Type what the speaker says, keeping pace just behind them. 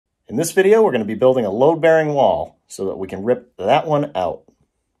In this video, we're going to be building a load-bearing wall so that we can rip that one out.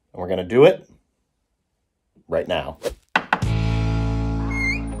 And we're going to do it right now.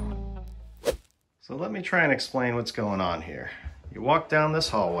 So let me try and explain what's going on here. You walk down this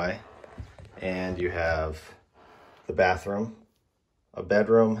hallway and you have the bathroom, a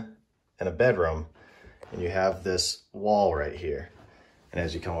bedroom, and a bedroom, and you have this wall right here. And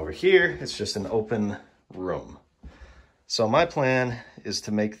as you come over here, it's just an open room. So my plan is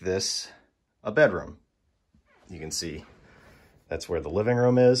to make this a bedroom. You can see that's where the living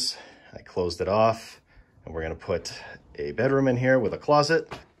room is. I closed it off, and we're gonna put a bedroom in here with a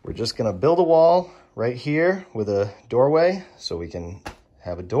closet. We're just gonna build a wall right here with a doorway so we can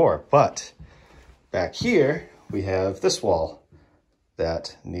have a door. But back here, we have this wall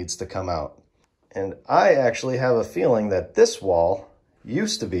that needs to come out. And I actually have a feeling that this wall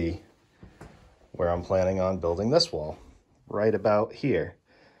used to be where I'm planning on building this wall, right about here,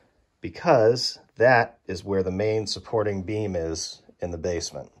 because that is where the main supporting beam is in the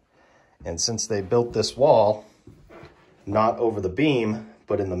basement. And since they built this wall, not over the beam,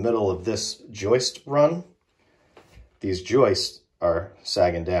 but in the middle of this joist run, these joists are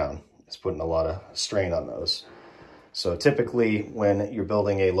sagging down. It's putting a lot of strain on those. So typically when you're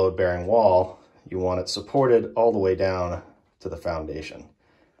building a load-bearing wall, you want it supported all the way down to the foundation,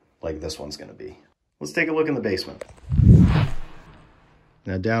 like this one's gonna be. Let's take a look in the basement.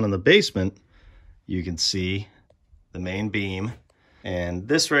 Now down in the basement, you can see the main beam, and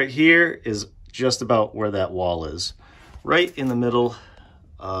this right here is just about where that wall is, right in the middle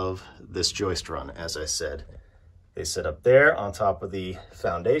of this joist run. As I said, they sit up there on top of the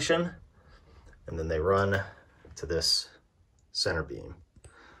foundation, and then they run to this center beam.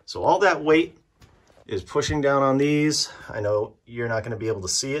 So all that weight is pushing down on these. I know you're not going to be able to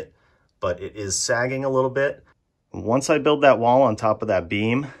see it, but it is sagging a little bit. Once I build that wall on top of that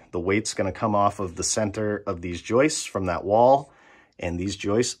beam, the weight's going to come off of the center of these joists from that wall, and these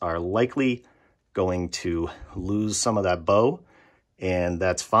joists are likely going to lose some of that bow, and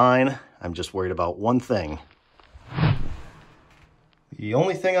that's fine. I'm just worried about one thing. The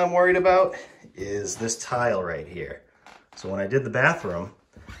only thing I'm worried about is this tile right here. So when I did the bathroom,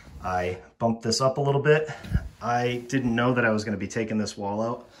 I bumped this up a little bit. I didn't know that I was going to be taking this wall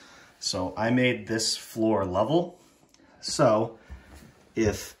out, so I made this floor level. So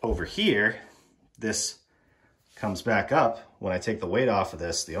if over here, this comes back up, when I take the weight off of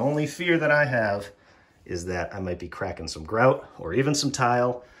this, the only fear that I have is that I might be cracking some grout or even some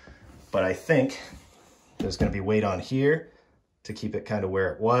tile, but I think there's going to be weight on here to keep it kind of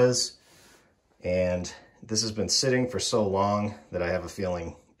where it was. And this has been sitting for so long that I have a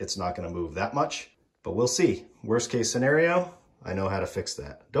feeling it's not going to move that much, but we'll see. Worst case scenario, I know how to fix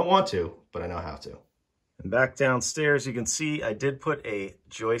that. Don't want to, but I know how to. And back downstairs, you can see I did put a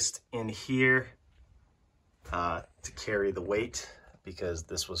joist in here to carry the weight, because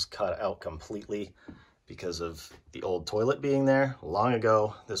this was cut out completely because of the old toilet being there long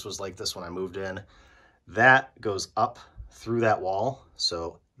ago. This was like this when I moved in. That goes up through that wall,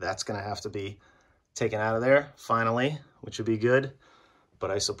 so that's going to have to be taken out of there finally, which would be good.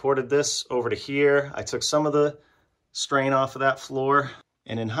 But I supported this over to here. I took some of the strain off of that floor.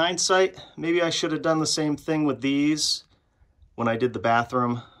 And in hindsight, maybe I should have done the same thing with these when I did the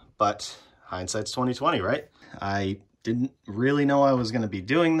bathroom, but hindsight's 20/20, right? I didn't really know I was going to be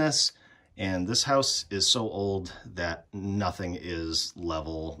doing this, and this house is so old that nothing is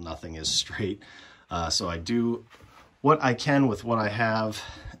level, nothing is straight. So I do what I can with what I have,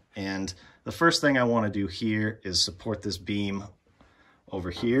 and the first thing I want to do here is support this beam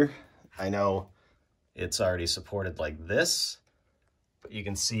over here. I know it's already supported like this, but you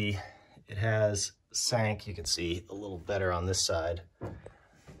can see it has sank. You can see a little better on this side.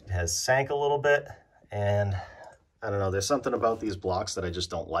 It has sank a little bit, and I don't know, there's something about these blocks that I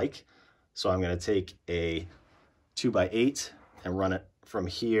just don't like. So I'm going to take a 2x8 and run it from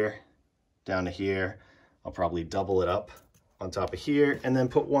here down to here. I'll probably double it up on top of here and then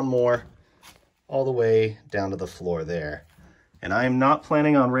put one more all the way down to the floor there. And I am not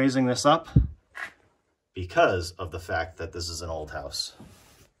planning on raising this up because of the fact that this is an old house.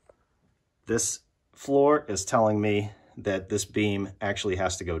 This floor is telling me that this beam actually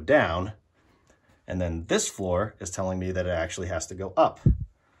has to go down, and then this floor is telling me that it actually has to go up.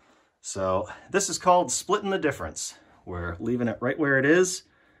 So this is called splitting the difference. We're leaving it right where it is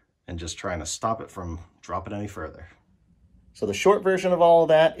and just trying to stop it from dropping any further. So the short version of all of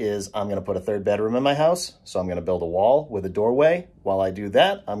that is I'm going to put a third bedroom in my house. So I'm going to build a wall with a doorway. While I do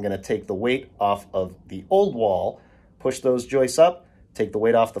that, I'm going to take the weight off of the old wall, push those joists up, take the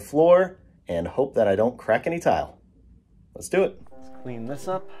weight off the floor, and hope that I don't crack any tile. Let's do it. Let's clean this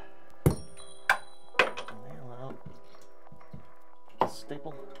up.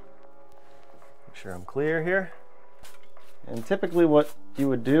 staple. Make sure I'm clear here. And typically what you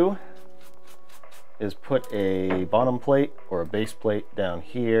would do is put a bottom plate or a base plate down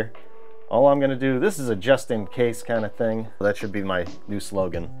here. All I'm gonna do, this is a just in case kind of thing. That should be my new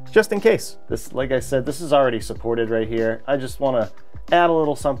slogan, just in case. This, like I said, this is already supported right here. I just wanna add a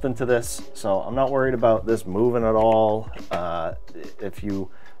little something to this, so I'm not worried about this moving at all. If you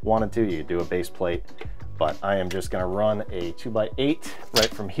wanted to, you could do a base plate, but I am just gonna run a 2x8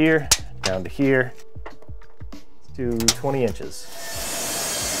 right from here down to here to 20 inches.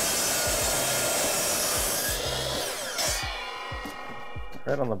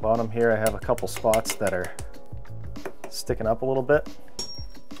 Right on the bottom here, I have a couple spots that are sticking up a little bit.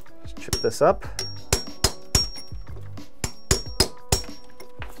 Just chip this up.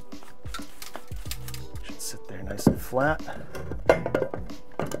 Should sit there nice and flat.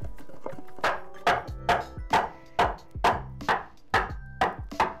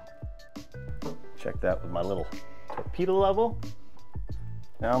 Check that with my little torpedo level.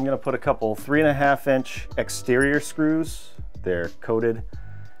 Now I'm gonna put a couple 3.5 inch exterior screws. They're coated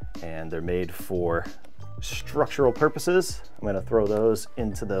and they're made for structural purposes. I'm gonna throw those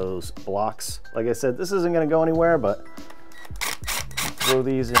into those blocks. Like I said, this isn't gonna go anywhere, but throw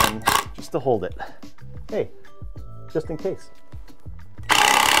these in just to hold it. Hey, just in case.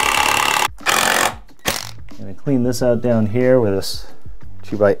 I'm gonna clean this out down here where this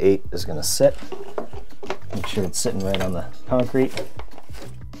 2x8 is gonna sit. Make sure it's sitting right on the concrete.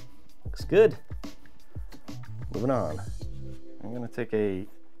 Looks good. Moving on. I'm gonna take a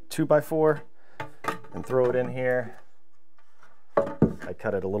 2x4 and throw it in here. I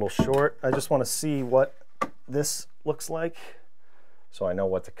cut it a little short. I just want to see what this looks like so I know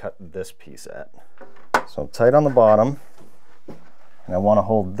what to cut this piece at. So I'm tight on the bottom and I want to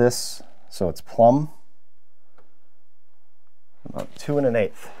hold this so it's plumb. About 2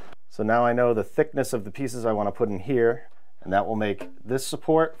 1/8. So now I know the thickness of the pieces I want to put in here, and that will make this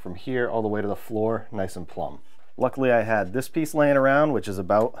support from here all the way to the floor nice and plumb. Luckily I had this piece laying around, which is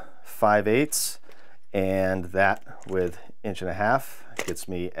about 5/8, and that with 1.5 inches gets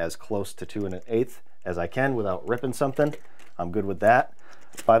me as close to 2 1/8 as I can without ripping something. I'm good with that.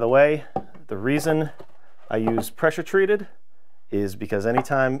 By the way, the reason I use pressure treated is because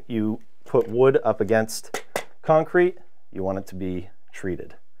anytime you put wood up against concrete, you want it to be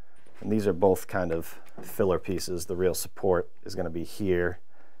treated. And these are both kind of filler pieces. The real support is going to be here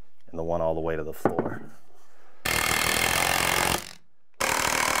and the one all the way to the floor.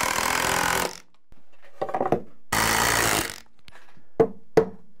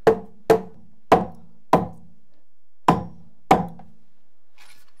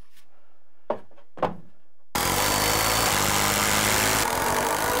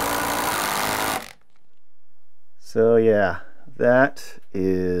 So yeah, that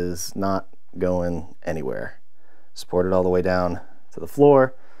is not going anywhere. Supported all the way down to the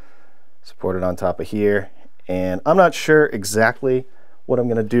floor, supported on top of here, and I'm not sure exactly what I'm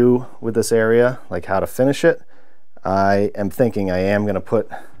gonna do with this area, like how to finish it. I am thinking I am gonna put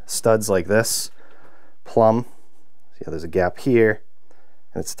studs like this, plumb. See how there's a gap here,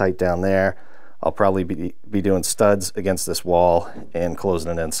 and it's tight down there. I'll probably be doing studs against this wall and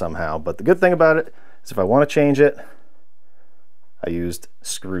closing it in somehow. But the good thing about it is if I want to change it, I used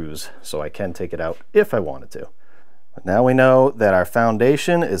screws, so I can take it out if I wanted to. But now we know that our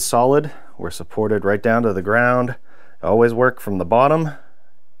foundation is solid. We're supported right down to the ground. I always work from the bottom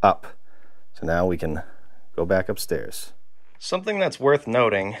up. So now we can go back upstairs. Something that's worth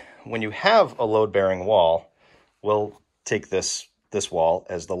noting, when you have a load-bearing wall, we'll take this wall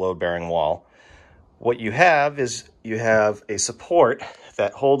as the load-bearing wall. What you have is you have a support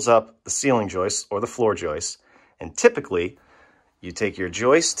that holds up the ceiling joists or the floor joists, and typically you take your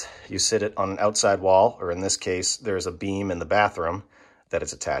joist, you sit it on an outside wall, or in this case, there's a beam in the bathroom that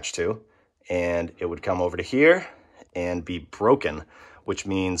it's attached to, and it would come over to here and be broken, which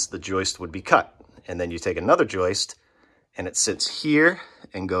means the joist would be cut. And then you take another joist, and it sits here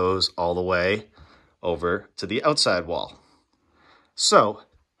and goes all the way over to the outside wall. So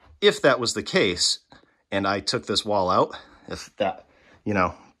if that was the case, and I took this wall out, if that,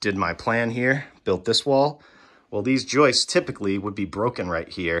 did my plan here, built this wall, well, these joists typically would be broken right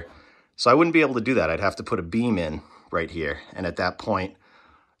here. So I wouldn't be able to do that. I'd have to put a beam in right here. And at that point,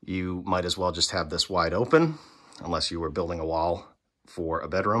 you might as well just have this wide open, unless you were building a wall for a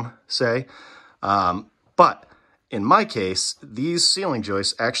bedroom, say. But in my case, these ceiling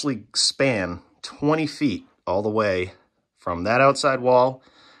joists actually span 20 feet all the way from that outside wall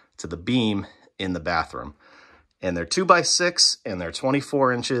to the beam in the bathroom. And they're 2x6 and they're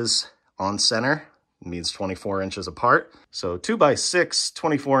 24 inches on center. It means 24 inches apart. So 2 by 6,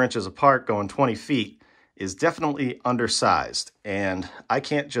 24 inches apart, going 20 feet is definitely undersized. And I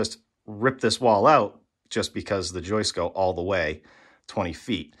can't just rip this wall out just because the joists go all the way 20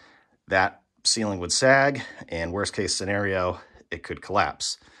 feet. That ceiling would sag, and worst case scenario, it could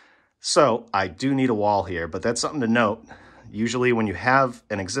collapse. So I do need a wall here, but that's something to note. Usually when you have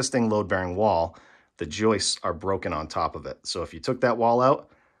an existing load-bearing wall, the joists are broken on top of it. So if you took that wall out,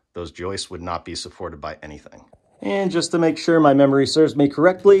 those joists would not be supported by anything. And just to make sure my memory serves me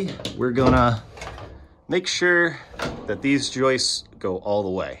correctly, we're gonna make sure that these joists go all the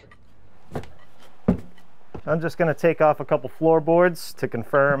way. I'm just gonna take off a couple floorboards to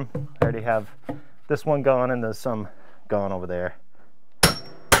confirm. I already have this one gone and there's some gone over there.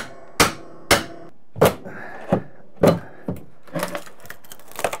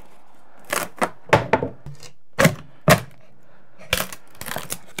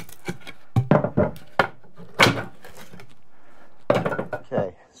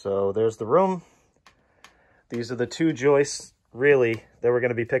 Okay, so there's the room. These are the two joists, really, that we're going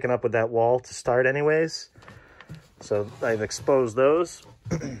to be picking up with that wall to start anyways. So I've exposed those.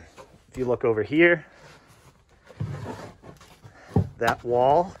 If you look over here, that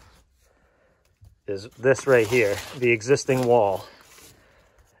wall is this right here. The existing wall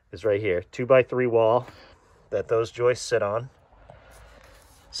is right here. 2 by 3 wall that those joists sit on.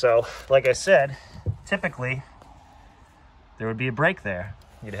 So, like I said, typically there would be a break there.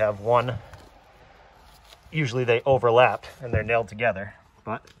 You'd have one, usually they overlap and they're nailed together.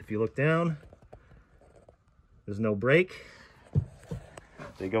 But if you look down, there's no break.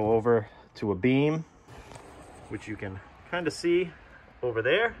 They go over to a beam, which you can kind of see over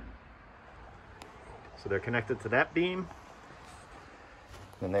there. So they're connected to that beam.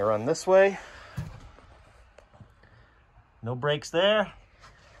 Then they run this way. No breaks there.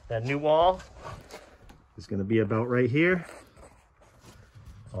 That new wall is going to be about right here.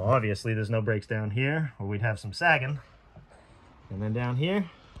 Well, obviously there's no breaks down here, or we'd have some sagging. And then down here,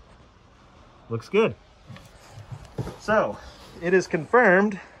 looks good. So, it is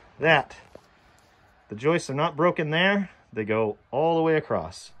confirmed that the joists are not broken there. They go all the way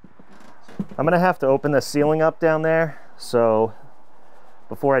across. I'm gonna have to open the ceiling up down there. So,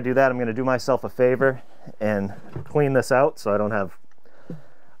 before I do that, I'm gonna do myself a favor and clean this out so I don't have,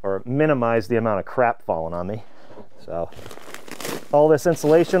 or minimize the amount of crap falling on me. So, all this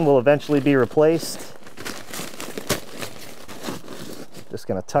insulation will eventually be replaced. Just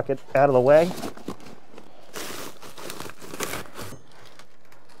gonna tuck it out of the way.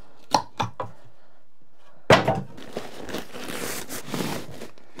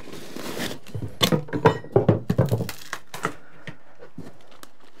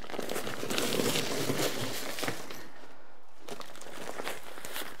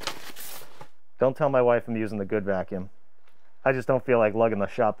 Don't tell my wife I'm using the good vacuum. I just don't feel like lugging the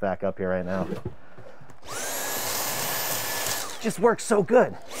shop vac up here right now. Just works so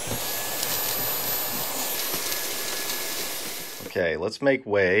good. Okay, let's make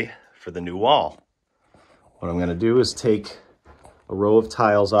way for the new wall. What I'm gonna do is take a row of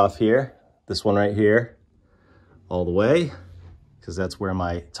tiles off here, this one right here, all the way, because that's where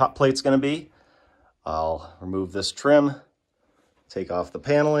my top plate's gonna be. I'll remove this trim, take off the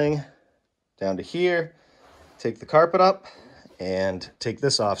paneling, down to here, take the carpet up, and take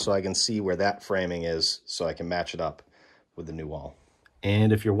this off so I can see where that framing is so I can match it up with the new wall.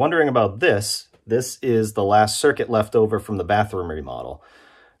 And if you're wondering about this, this is the last circuit left over from the bathroom remodel.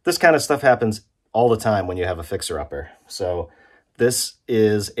 This kind of stuff happens all the time when you have a fixer-upper. So this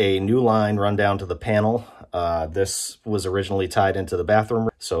is a new line run down to the panel. This was originally tied into the bathroom,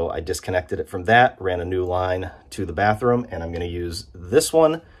 so I disconnected it from that, ran a new line to the bathroom, and I'm gonna use this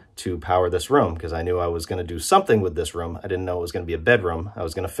one to power this room because I knew I was going to do something with this room. I didn't know it was going to be a bedroom. I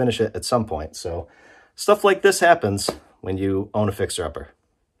was going to finish it at some point. So stuff like this happens when you own a fixer-upper.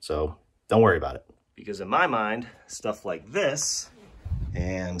 So don't worry about it. Because in my mind, stuff like this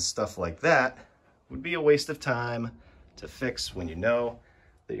and stuff like that would be a waste of time to fix when you know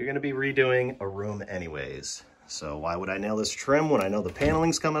that you're going to be redoing a room anyways. So why would I nail this trim when I know the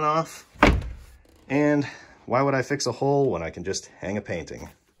paneling's coming off? And why would I fix a hole when I can just hang a painting?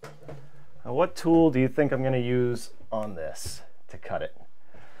 Now, what tool do you think I'm going to use on this to cut it?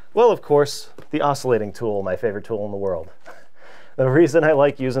 Well, of course, the oscillating tool, my favorite tool in the world. The reason I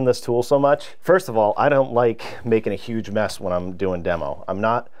like using this tool so much, first of all, I don't like making a huge mess when I'm doing demo. I'm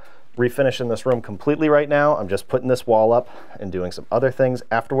not refinishing this room completely right now. I'm just putting this wall up and doing some other things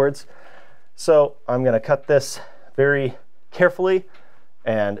afterwards. So I'm going to cut this very carefully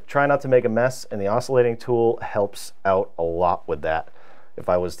and try not to make a mess, and the oscillating tool helps out a lot with that. If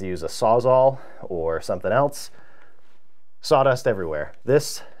I was to use a Sawzall or something else, sawdust everywhere.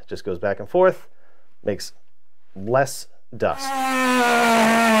 This just goes back and forth, makes less dust.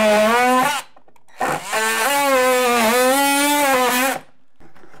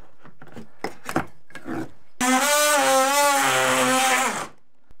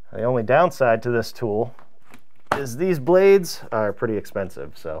 The only downside to this tool is these blades are pretty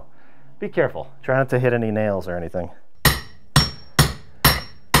expensive, so be careful. Try not to hit any nails or anything.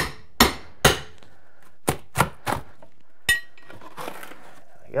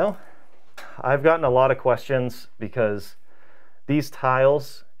 There you go. I've gotten a lot of questions because these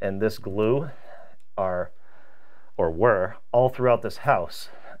tiles and this glue are, or were, all throughout this house,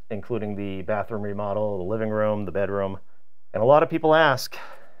 including the bathroom remodel, the living room, the bedroom. And a lot of people ask,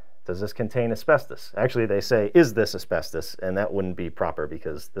 does this contain asbestos? Actually, they say, is this asbestos? And that wouldn't be proper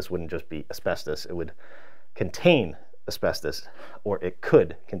because this wouldn't just be asbestos. It would contain asbestos, or it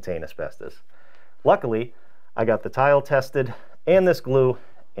could contain asbestos. Luckily, I got the tile tested and this glue,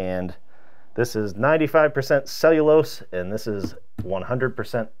 and this is 95% cellulose, and this is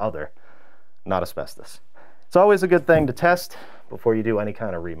 100% other, not asbestos. It's always a good thing to test before you do any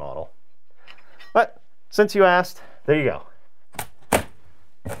kind of remodel. But since you asked, there you go.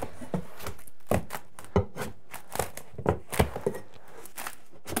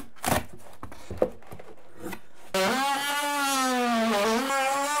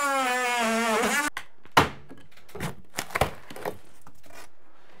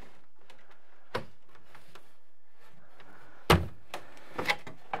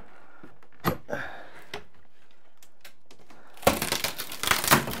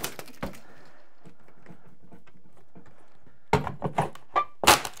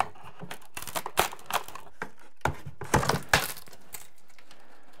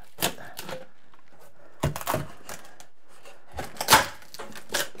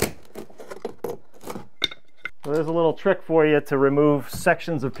 So there's a little trick for you to remove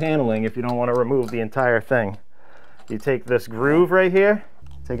sections of paneling if you don't want to remove the entire thing. You take this groove right here,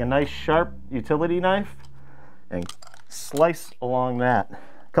 take a nice sharp utility knife, and slice along that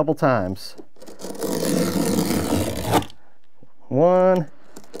a couple times. 1,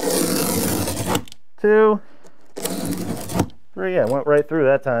 2, 3. Yeah, went right through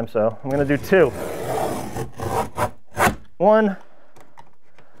that time, so I'm going to do 2. 1,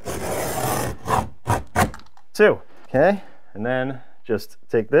 2. Okay, and then just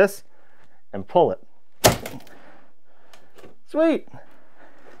take this and pull it. Sweet.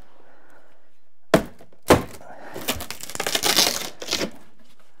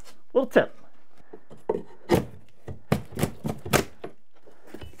 Little tip.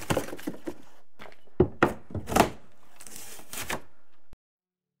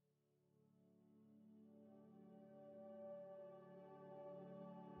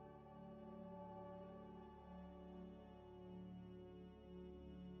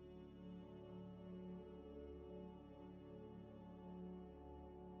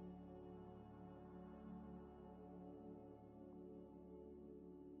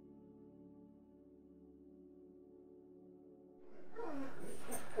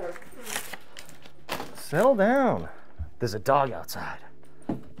 Settle down. There's a dog outside.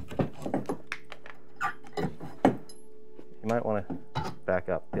 You might want to back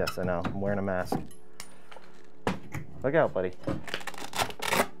up. Yes, I know. I'm wearing a mask. Look out, buddy.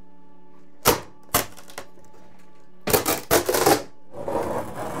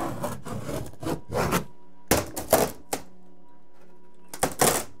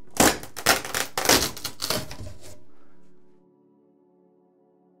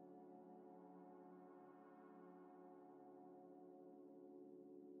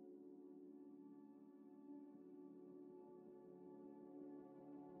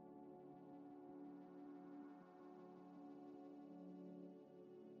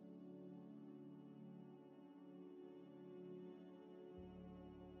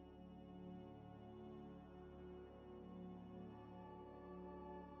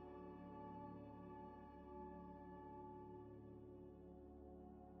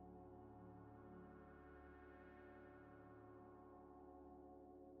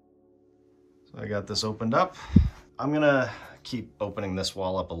 So I got this opened up. I'm gonna keep opening this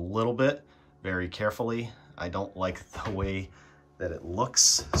wall up a little bit, very carefully. I don't like the way that it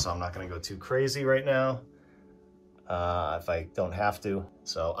looks, so I'm not gonna go too crazy right now if I don't have to.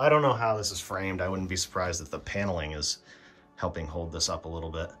 So I don't know how this is framed. I wouldn't be surprised if the paneling is helping hold this up a little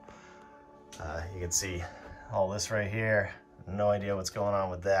bit. You can see all this right here. No idea what's going on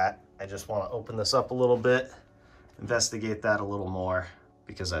with that. I just wanna open this up a little bit, investigate that a little more,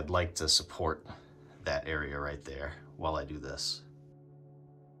 because I'd like to support that area right there while I do this.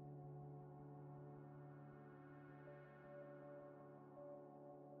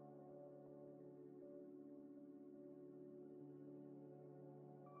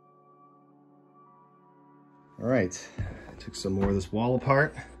 All right, I took some more of this wall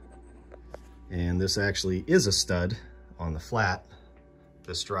apart, and this actually is a stud on the flat.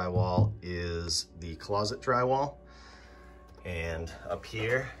 This drywall is the closet drywall, and up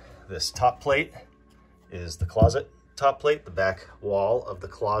here, this top plate is the closet top plate, the back wall of the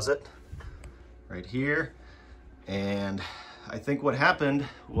closet right here. And I think what happened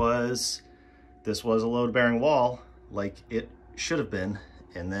was this was a load-bearing wall like it should have been,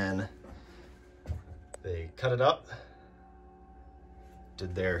 and then they cut it up,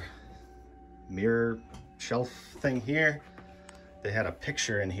 did their mirror shelf thing here. They had a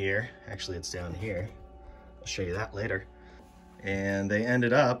picture in here. Actually, it's down here. I'll show you that later. And they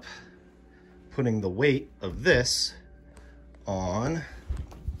ended up putting the weight of this on,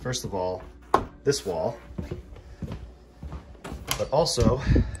 first of all, this wall, but also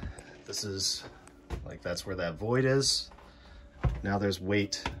this is like, that's where that void is. Now there's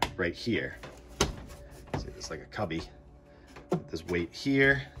weight right here. See, it's like a cubby. There's weight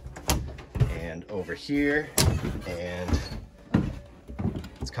here and over here, and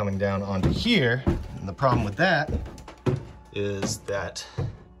it's coming down onto here. And the problem with that is that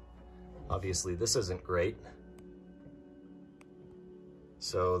obviously this isn't great.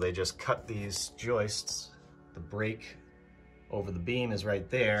 So they just cut these joists. The break over the beam is right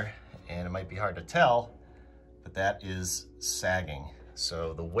there, and it might be hard to tell, but that is sagging.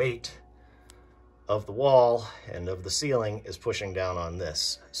 So the weight of the wall and of the ceiling is pushing down on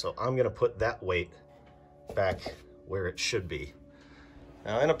this. So I'm gonna put that weight back where it should be.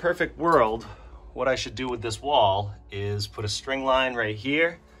 Now, in a perfect world, what I should do with this wall is put a string line right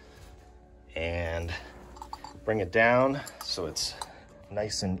here and bring it down so it's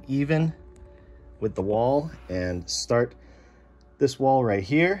nice and even with the wall, and start this wall right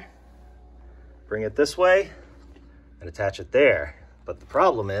here, bring it this way, and attach it there. But the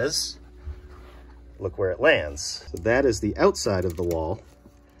problem is, look where it lands. So that is the outside of the wall,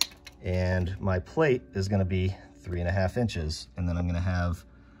 and my plate is gonna be 3.5 inches, and then I'm gonna have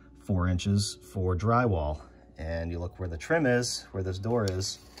 4 inches for drywall. And you look where the trim is, where this door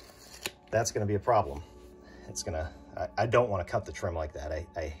is, that's gonna be a problem. It's gonna, I don't wanna cut the trim like that.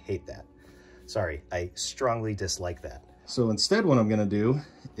 I hate that. Sorry, I strongly dislike that. So instead what I'm gonna do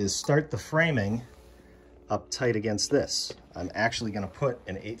is start the framing up tight against this. I'm actually gonna put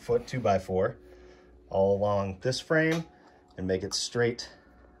an 8-foot 2x4 all along this frame and make it straight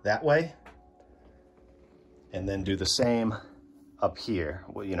that way. And then do the same up here,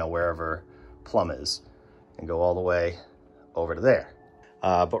 you know, wherever plumb is, and go all the way over to there.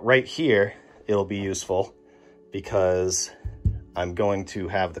 But right here, it'll be useful because I'm going to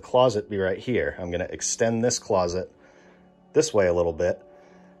have the closet be right here. I'm gonna extend this closet this way a little bit,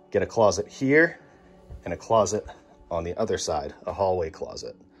 get a closet here and a closet on the other side, a hallway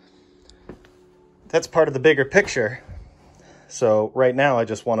closet. That's part of the bigger picture. So right now I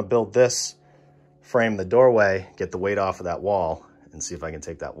just wanna build this, frame the doorway, get the weight off of that wall, and see if I can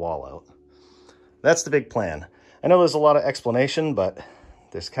take that wall out. That's the big plan. I know there's a lot of explanation, but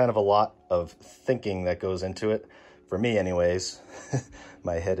there's kind of a lot of thinking that goes into it. For me anyways,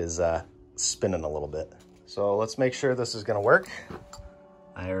 my head is spinning a little bit. So let's make sure this is gonna work.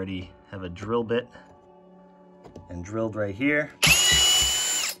 I already have a drill bit and drilled right here.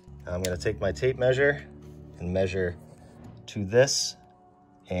 I'm gonna take my tape measure and measure to this,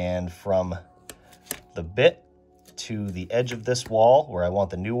 and from the bit to the edge of this wall where I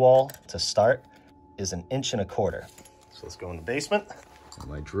want the new wall to start is 1.25 inches. So let's go in the basement.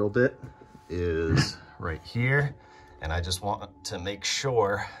 My drill bit is right here, and I just want to make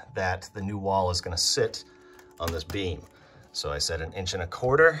sure that the new wall is gonna sit on this beam. So I said 1.25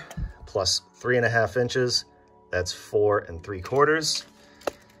 inches plus 3.5 inches, that's 4 3/4.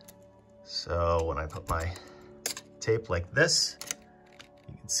 So when I put my tape like this,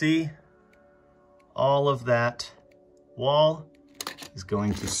 you can see all of that wall is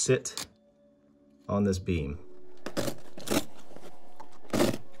going to sit on this beam.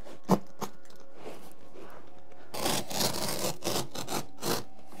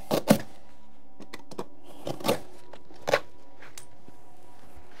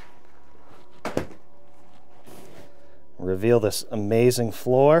 Reveal this amazing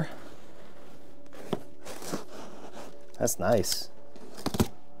floor. That's nice.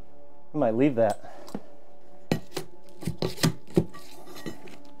 I might leave that.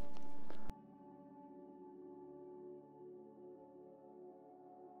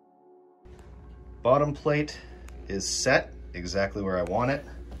 Bottom plate is set exactly where I want it.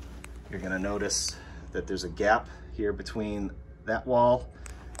 You're gonna notice that there's a gap here between that wall,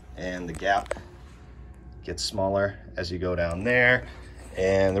 and the gap gets smaller as you go down there.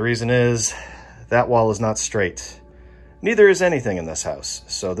 And the reason is that wall is not straight. Neither is anything in this house.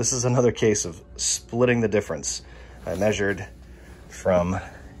 So this is another case of splitting the difference. I measured from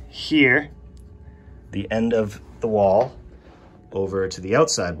here, the end of the wall, over to the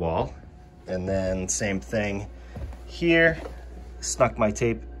outside wall, and then same thing here, snuck my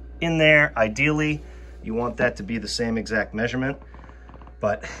tape in there. Ideally, you want that to be the same exact measurement,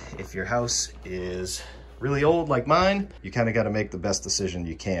 but if your house is really old like mine, you kind of got to make the best decision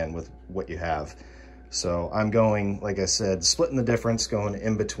you can with what you have. So I'm going, like I said, splitting the difference, going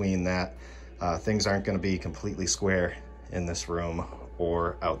in between that. Things aren't going to be completely square in this room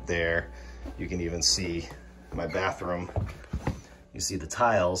or out there. You can even see my bathroom. You see the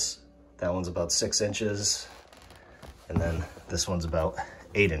tiles. That one's about 6 inches. And then this one's about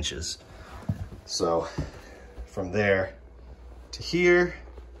 8 inches. So from there to here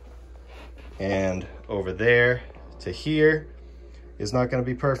and over there to here is not going to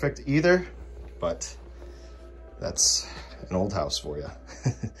be perfect either, but that's an old house for you.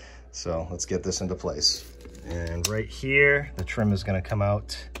 So let's get this into place. And right here, the trim is going to come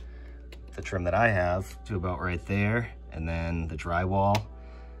out, the trim that I have, to about right there. And then the drywall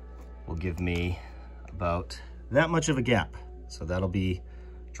will give me about that much of a gap. So that'll be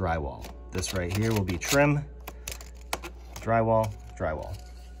drywall. This right here will be trim, drywall, drywall.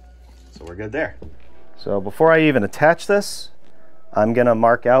 So we're good there. So before I even attach this, I'm gonna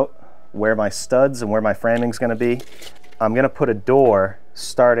mark out where my studs and where my framing's gonna be. I'm gonna put a door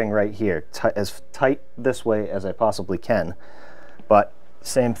starting right here, as tight this way as I possibly can. But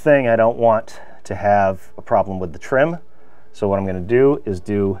same thing, I don't want to have a problem with the trim. So what I'm gonna do is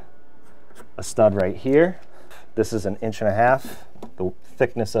do a stud right here. This is 1.5 inches, the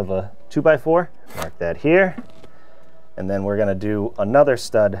thickness of a 2x4. Mark that here. And then we're gonna do another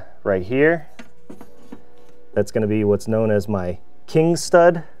stud right here. That's gonna be what's known as my king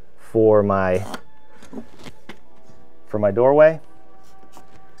stud for my doorway.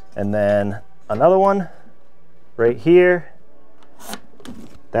 And then another one right here.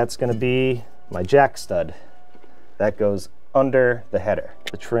 That's gonna be my jack stud. That goes under the header.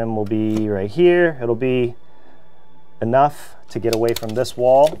 The trim will be right here. It'll be enough to get away from this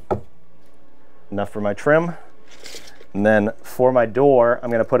wall, enough for my trim. And then for my door,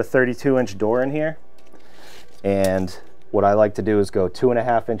 I'm gonna put a 32-inch door in here. And what I like to do is go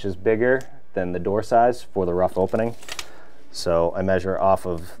 2.5 inches bigger than the door size for the rough opening. So I measure off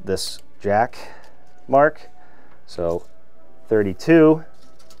of this jack mark. So 32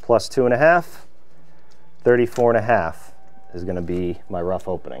 plus 2.5, 34.5 is gonna be my rough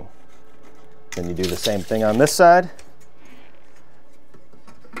opening. Then you do the same thing on this side.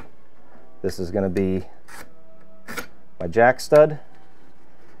 This is gonna be my jack stud.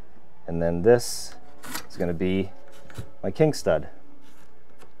 And then this is gonna be my king stud,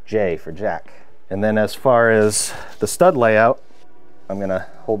 J for jack. And then as far as the stud layout, I'm gonna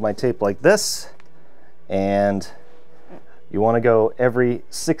hold my tape like this, and you wanna go every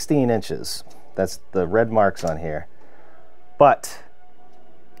 16 inches. That's the red marks on here. But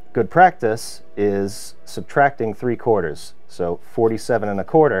good practice is subtracting 3/4. So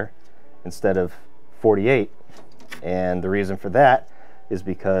 47.25 instead of 48. And the reason for that is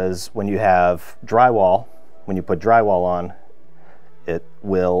because when you have drywall, when you put drywall on, it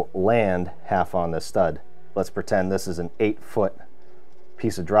will land half on this stud. Let's pretend this is an 8-foot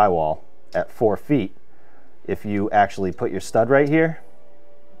piece of drywall at 4 feet. If you actually put your stud right here,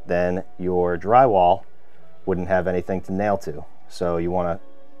 then your drywall wouldn't have anything to nail to. So you want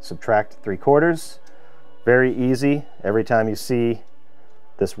to subtract 3/4. Very easy. Every time you see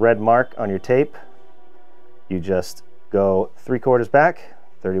this red mark on your tape, you just go 3/4 back,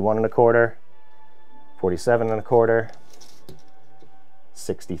 31.25, 47.25,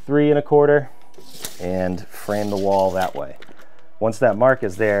 63.25, and frame the wall that way. Once that mark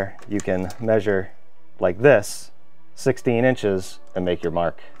is there, you can measure like this, 16 inches, and make your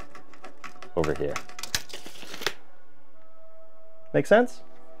mark over here. Make sense?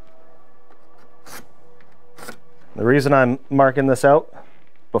 The reason I'm marking this out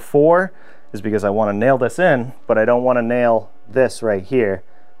before is because I want to nail this in, but I don't want to nail this right here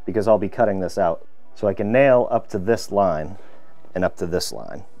because I'll be cutting this out. So I can nail up to this line and up to this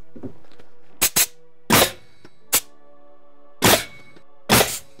line.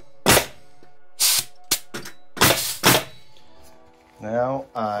 Now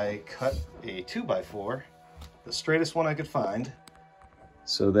I cut a 2x4, the straightest one I could find,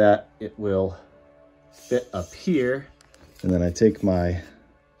 so that it will fit up here. And then I take my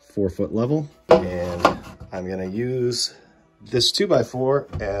 4-foot level, and I'm gonna use this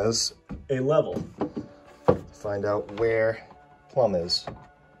 2x4 as a level to find out where plumb is.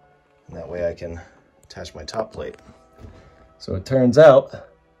 And that way I can attach my top plate. So it turns out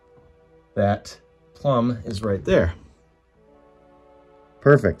that plumb is right there.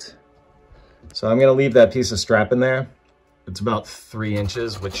 Perfect. So I'm gonna leave that piece of strap in there. It's about 3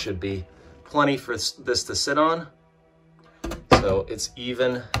 inches, which should be plenty for this to sit on. So it's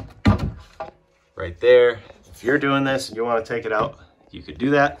even right there. If you're doing this and you want to take it out, you could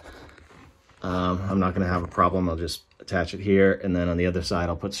do that. I'm not going to have a problem. I'll just attach it here, and then on the other side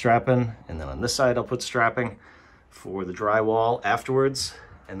I'll put strapping, and then on this side I'll put strapping for the drywall afterwards.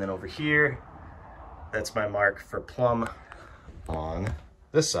 And then over here, that's my mark for plumb on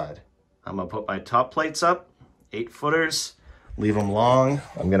this side. I'm going to put my top plates up, 8-footers, leave them long.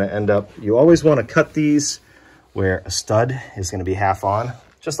 I'm going to end up, you always want to cut these where a stud is going to be half on,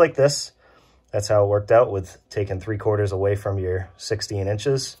 just like this. That's how it worked out with taking 3/4 away from your 16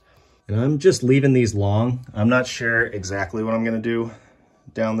 inches. And I'm just leaving these long. I'm not sure exactly what I'm going to do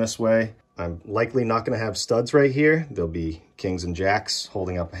down this way. I'm likely not going to have studs right here. There'll be kings and jacks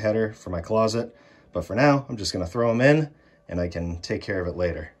holding up a header for my closet. But for now, I'm just going to throw them in and I can take care of it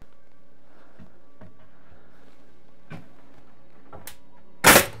later.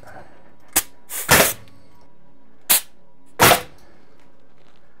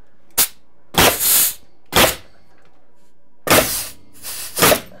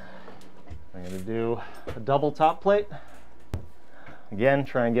 I'm going to do a double top plate. Again,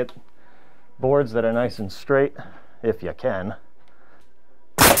 try and get boards that are nice and straight if you can.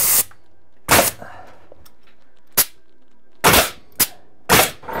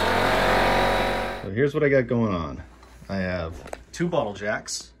 So here's what I got going on. I have 2 bottle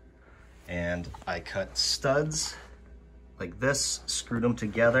jacks and I cut studs like this, screwed them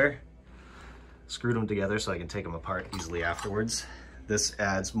together so I can take them apart easily afterwards. This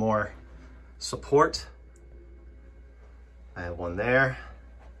adds more support. I have one there,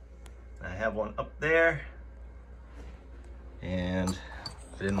 I have one up there, and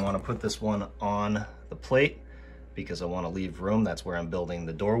I didn't want to put this one on the plate because I want to leave room. That's where I'm building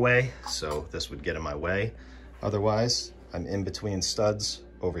the doorway, so this would get in my way. Otherwise, I'm in between studs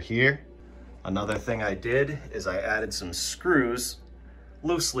over here. Another thing I did is I added some screws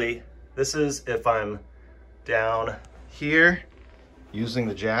loosely. This is if I'm down here using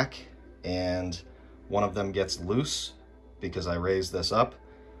the jack and one of them gets loose because I raised this up,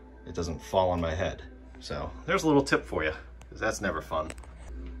 it doesn't fall on my head. So there's a little tip for you, because that's never fun.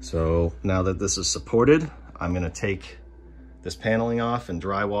 So now that this is supported, I'm gonna take this paneling off and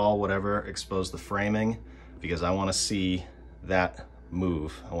drywall, whatever, expose the framing, because I wanna see that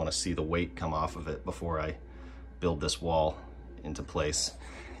move. I wanna see the weight come off of it before I build this wall into place.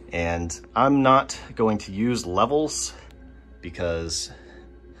 And I'm not going to use levels because,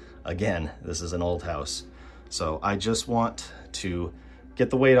 again, this is an old house. So I just want to get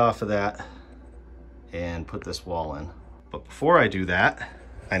the weight off of that and put this wall in. But before I do that,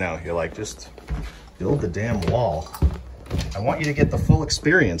 I know, you're like, just build the damn wall. I want you to get the full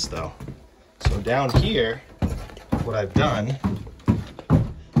experience though. So down here, what I've done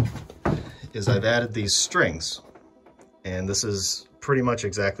is I've added these strings. And this is pretty much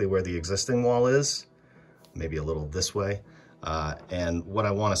exactly where the existing wall is, maybe a little this way. And what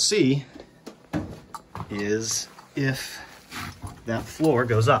I want to see is if that floor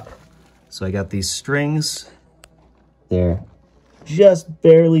goes up. So I got these strings. They're just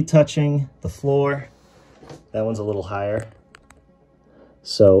barely touching the floor. That one's a little higher.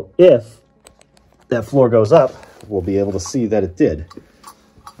 So if that floor goes up, we'll be able to see that it did.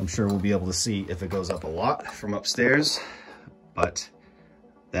 I'm sure we'll be able to see if it goes up a lot from upstairs, but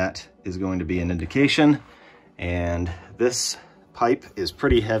that is going to be an indication. And this pipe is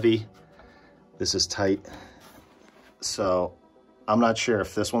pretty heavy. This is tight. So I'm not sure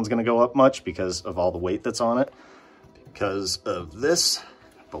if this one's gonna go up much because of all the weight that's on it, because of this,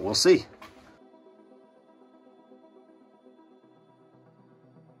 but we'll see.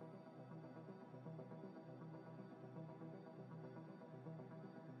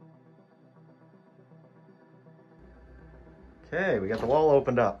 Okay, we got the wall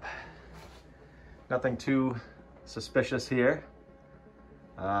opened up. Nothing too suspicious here.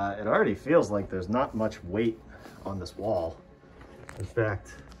 It already feels like there's not much weight on this wall. In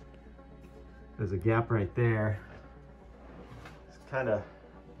fact, there's a gap right there. It's kind of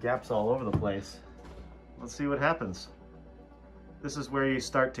gaps all over the place. Let's see what happens. This is where you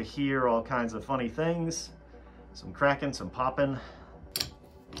start to hear all kinds of funny things. Some cracking, some popping.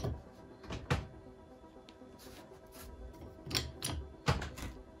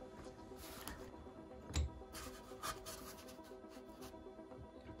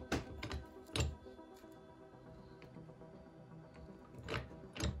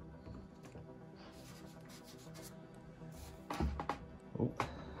 Oh,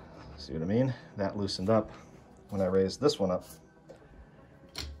 see what I mean? That loosened up when I raised this one up.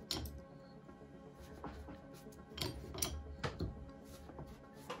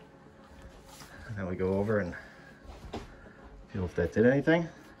 Now we go over and feel if that did anything.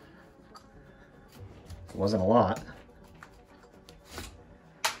 It wasn't a lot.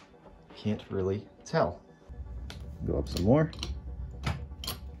 Can't really tell. Go up some more.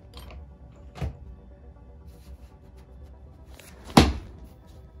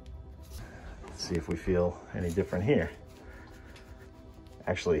 Let's see if we feel any different here.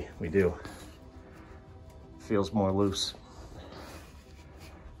 Actually, we do. Feels more loose.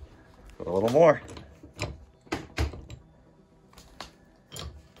 Put a little more.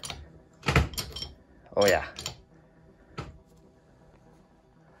 Oh yeah.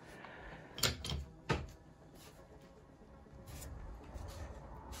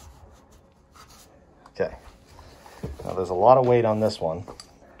 Okay. Now there's a lot of weight on this one.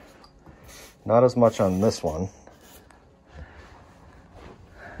 Not as much on this one.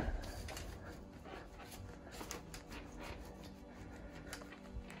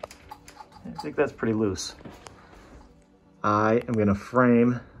 I think that's pretty loose. I am gonna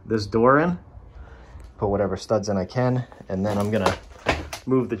frame this door in, put whatever studs in I can, and then I'm gonna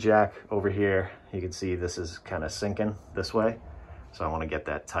move the jack over here. You can see this is kind of sinking this way, so I wanna get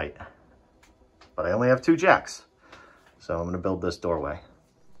that tight. But I only have 2 jacks, so I'm gonna build this doorway.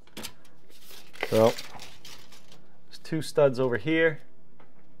 So, there's 2 studs over here,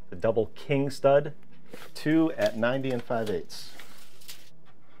 the double king stud, 2 at 90 5/8.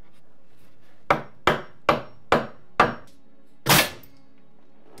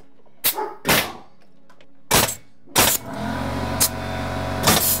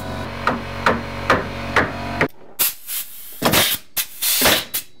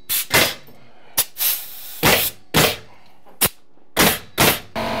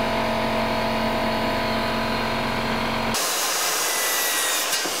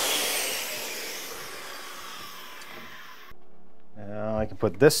 I can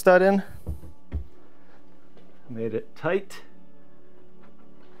put this stud in. Made it tight.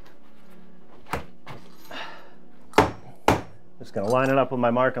 Just gonna line it up with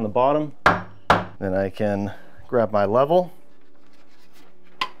my mark on the bottom. Then I can grab my level.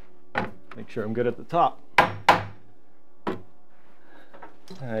 Make sure I'm good at the top. And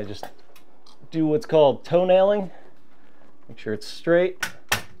I just do what's called toe nailing. Make sure it's straight.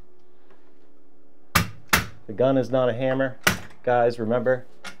 The gun is not a hammer. Guys, remember.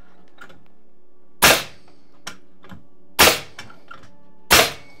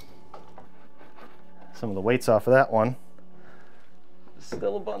 Some of the weights off of that one.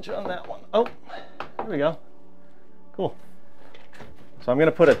 Still a bunch on that one. Oh, there we go. Cool. So I'm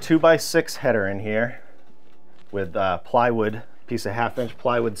gonna put a 2x6 header in here with plywood, piece of 1/2 inch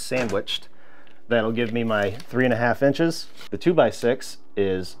plywood sandwiched. That'll give me my 3.5 inches. The 2x6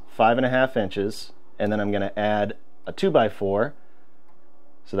 is 5.5 inches, and then I'm gonna add a 2x4,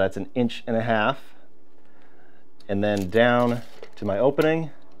 so that's 1.5 inches, and then down to my opening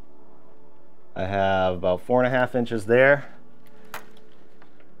I have about 4.5 inches there.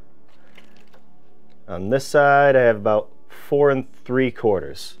 On this side I have about 4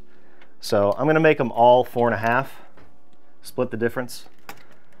 3/4, so I'm gonna make them all 4.5, split the difference.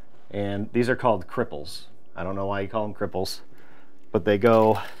 And these are called cripples. I don't know why you call them cripples, but they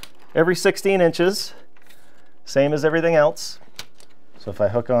go every 16 inches, same as everything else. So if I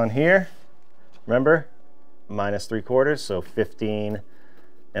hook on here, remember, minus 3/4, so 15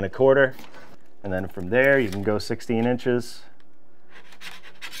 1/4. And then from there, you can go 16 inches.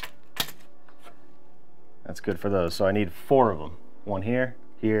 That's good for those. So I need 4 of them. One here,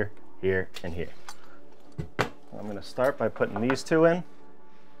 here, here, and here. I'm gonna start by putting these 2 in.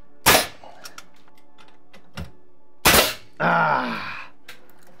 Ah!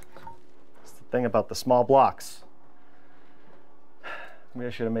 That's the thing about the small blocks. Maybe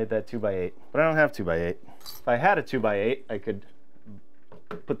I should have made that 2x8, but I don't have 2x8. If I had a 2x8, I could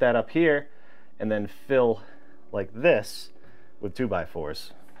put that up here and then fill like this with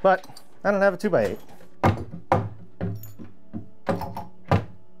 2x4s. But I don't have a 2x8.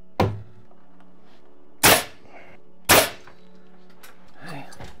 Okay.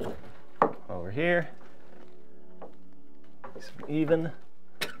 Over here. Nice and even.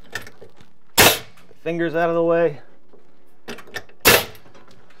 The fingers out of the way.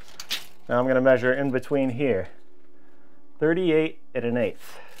 Now I'm going to measure in between here, 38 1/8.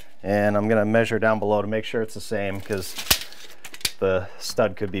 And I'm going to measure down below to make sure it's the same, because the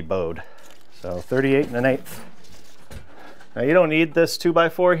stud could be bowed. So 38 1/8. Now you don't need this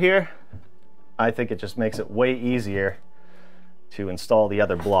 2x4 here. I think it just makes it way easier to install the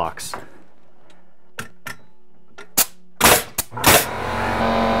other blocks.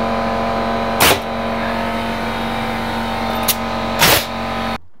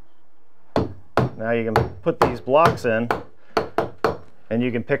 Now you can put these blocks in, and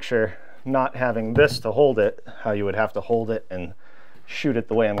you can picture not having this to hold it, how you would have to hold it and shoot it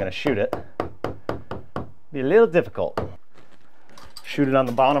the way I'm going to shoot it. Be a little difficult. Shoot it on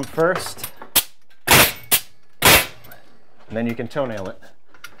the bottom first, and then you can toenail it.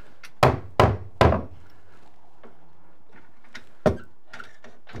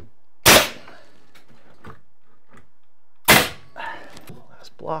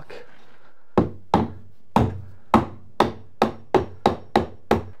 Last block.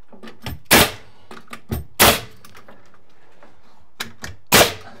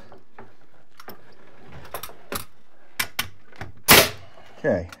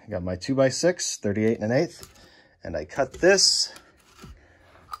 Okay, I got my 2x6, 38 1/8, and I cut this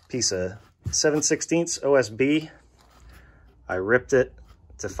piece of 7/16 OSB. I ripped it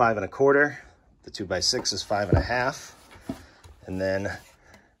to 5 1/4. The 2x6 is 5 1/2, and then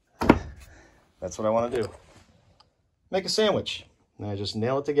that's what I want to do. Make a sandwich, and I just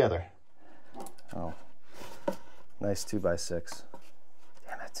nail it together. Oh, nice 2x6.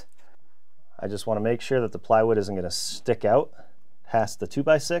 Damn it! I just want to make sure that the plywood isn't going to stick out past the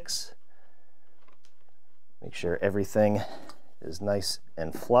 2x6. Make sure everything is nice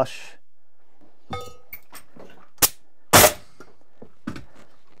and flush.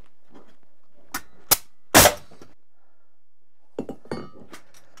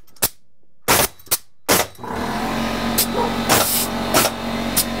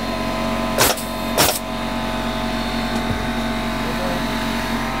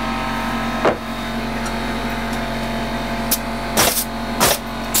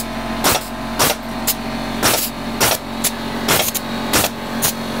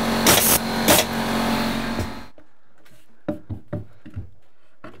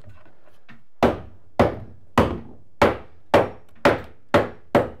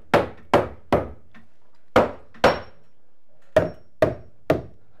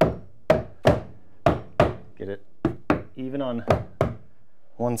 Get it even on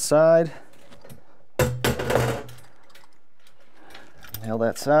one side. Nail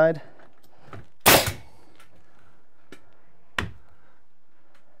that side.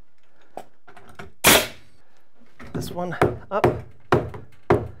 This one up.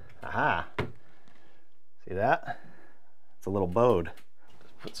 Aha. See that? It's a little bowed.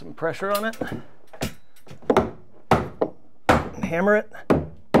 Just put some pressure on it and hammer it.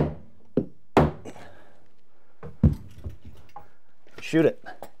 Shoot it.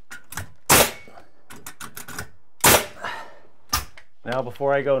 Now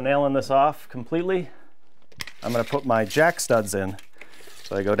before I go nailing this off completely, I'm going to put my jack studs in.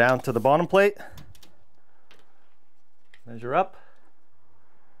 So I go down to the bottom plate, measure up,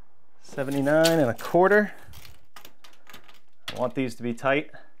 79 1/4. I want these to be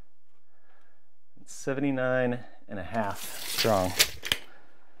tight. 79 1/2 strong.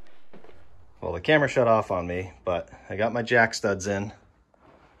 Well, the camera shut off on me, but I got my jack studs in.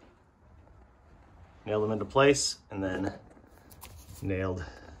 Nailed them into place, and then nailed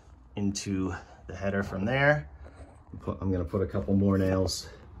into the header from there. I'm gonna put a couple more nails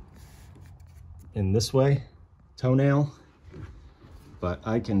in this way, toenail, but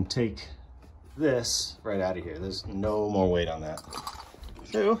I can take this right out of here. There's no more weight on that.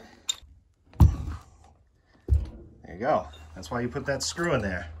 So, there you go. That's why you put that screw in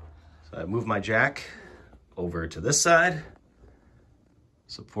there. So I move my jack over to this side,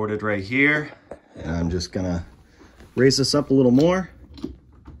 supported right here, and I'm just gonna raise this up a little more.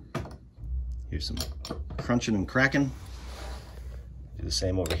 Here's some crunching and cracking. Do the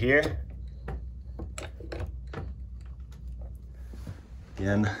same over here.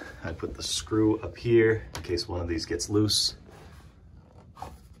 Again, I put the screw up here in case one of these gets loose.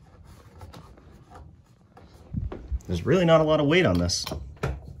 There's really not a lot of weight on this.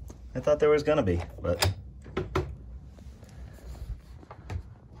 I thought there was gonna be, but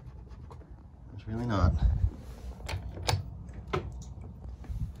there's really not. I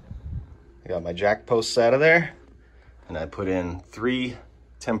got my jack posts out of there, and I put in 3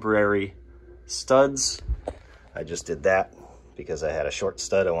 temporary studs. I just did that because I had a short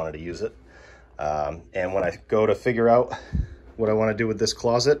stud, I wanted to use it. And when I go to figure out what I want to do with this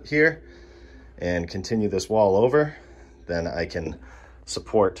closet here and continue this wall over, then I can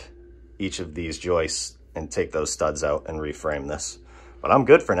support each of these joists and take those studs out and reframe this. But I'm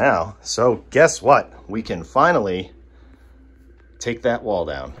good for now. So guess what? We can finally take that wall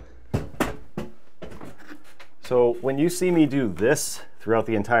down. So when you see me do this throughout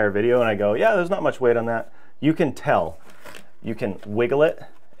the entire video and I go, yeah, there's not much weight on that, you can tell. You can wiggle it,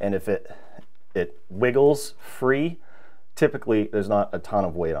 and if it wiggles free, typically there's not a ton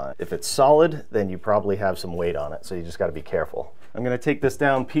of weight on it. If it's solid, then you probably have some weight on it, so you just got to be careful. I'm going to take this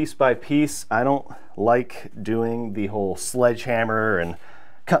down piece by piece. I don't like doing the whole sledgehammer and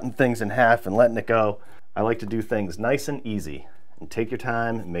cutting things in half and letting it go. I like to do things nice and easy, and take your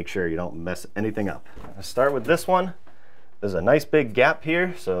time and make sure you don't mess anything up. I start with this one. There's a nice big gap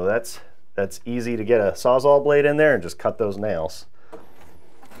here, so that's easy to get a Sawzall blade in there and just cut those nails.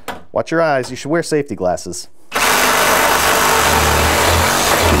 Watch your eyes, you should wear safety glasses.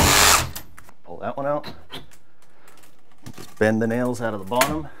 Pull that one out. Just bend the nails out of the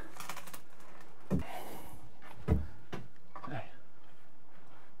bottom.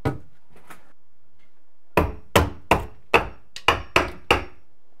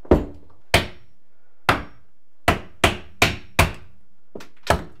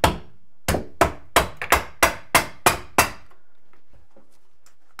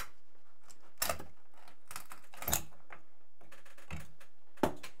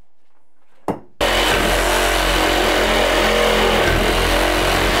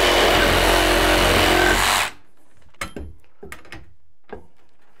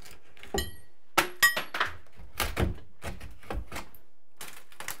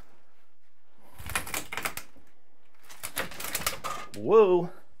 Whoa,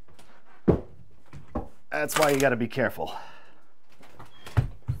 that's why you got to be careful.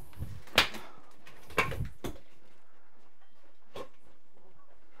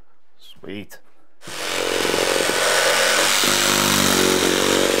 Sweet.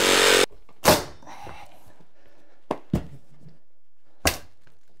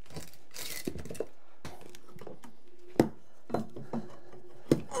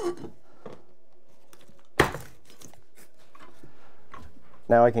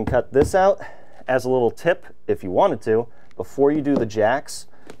 Now I can cut this out. As a little tip, if you wanted to, before you do the jacks,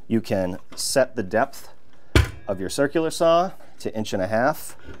 you can set the depth of your circular saw to 1.5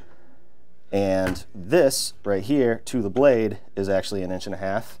 inches. And this right here to the blade is actually 1.5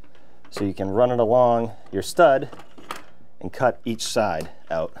 inches. So you can run it along your stud and cut each side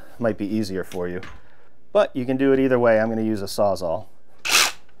out. Might be easier for you, but you can do it either way. I'm going to use a Sawzall.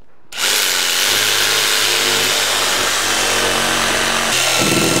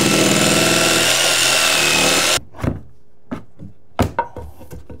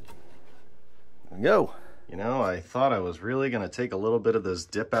 Go. You know, I thought I was really going to take a little bit of this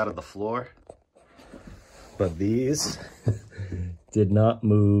dip out of the floor, but these did not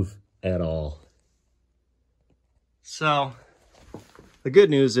move at all. So the good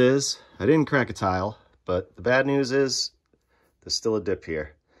news is I didn't crack a tile, but the bad news is there's still a dip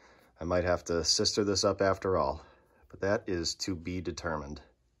here. I might have to sister this up after all, but that is to be determined.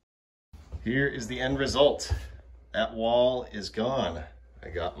 Here is the end result. That wall is gone. I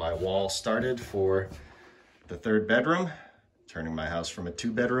got my wall started for the 3rd bedroom, turning my house from a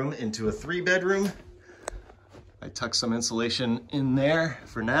 2-bedroom into a 3-bedroom. I tucked some insulation in there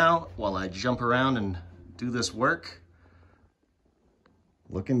for now while I jump around and do this work.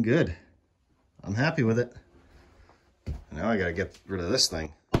 Looking good. I'm happy with it. Now I gotta get rid of this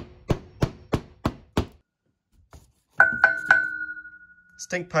thing.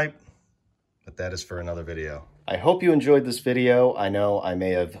 Stink pipe, but that is for another video. I hope you enjoyed this video. I know I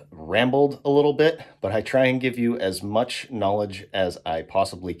may have rambled a little bit, but I try and give you as much knowledge as I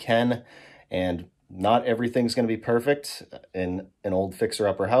possibly can. And not everything's going to be perfect in an old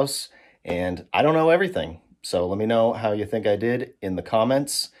fixer-upper house. And I don't know everything. So let me know how you think I did in the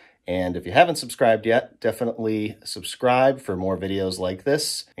comments. And if you haven't subscribed yet, definitely subscribe for more videos like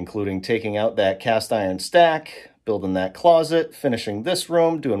this, including taking out that cast iron stack, building that closet, finishing this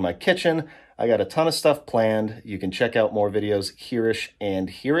room, doing my kitchen. I got a ton of stuff planned. You can check out more videos hereish and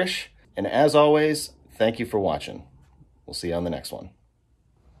hereish. And as always, thank you for watching. We'll see you on the next one.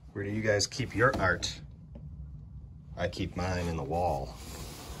 Where do you guys keep your art? I keep mine in the wall.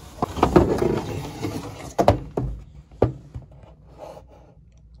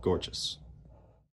 Gorgeous.